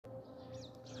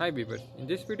Hi viewers, in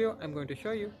this video I'm going to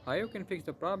show you how you can fix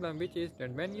the problem, which is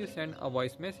that when you send a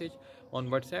voice message on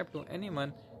WhatsApp to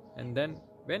anyone and then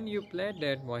when you play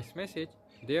that voice message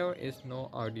there is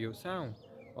no audio sound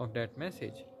of that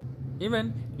message.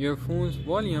 Even your phone's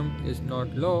volume is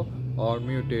not low or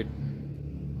muted.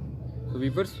 So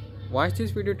viewers, watch this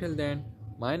video till the end.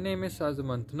 My name is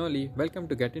Sazuman Thanoli. Welcome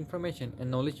to Get Information and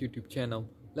Knowledge YouTube channel.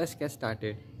 Let's get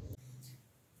started.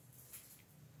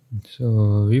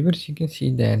 So viewers, you can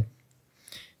see that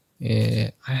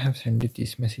I have sent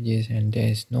these messages and there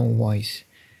is no voice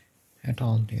at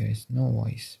all. There is no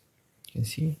voice. You can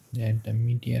see that the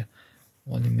media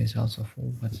volume is also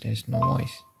full, but there is no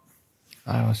voice.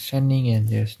 I was sending and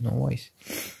there is no voice.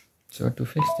 So to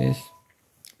fix this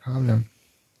problem,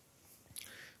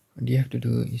 what you have to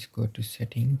do is go to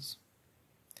settings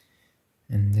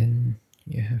and then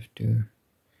you have to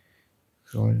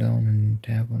scroll down and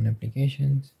tap on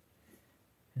applications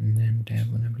and then tap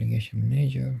on application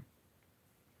manager.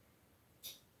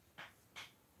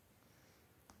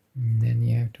 And then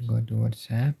you have to go to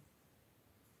WhatsApp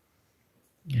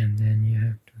and then you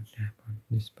have to tap on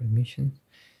this permissions.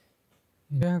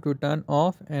 You have to turn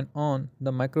off and on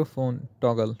the microphone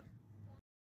toggle.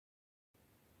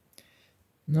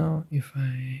 Now if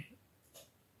I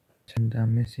send a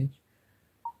message,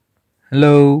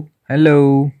 hello,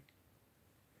 hello,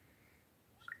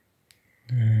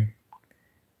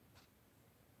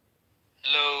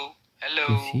 Hello.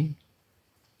 you see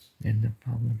that the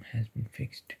problem has been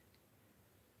fixed.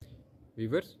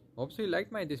 Viewers, hope you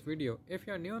liked this video. If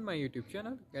you are new on my YouTube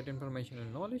channel, Get Information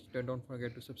and Knowledge, then don't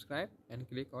forget to subscribe and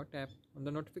click or tap on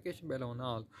the notification bell on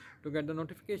all to get the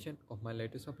notification of my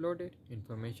latest uploaded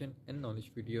information and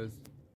knowledge videos.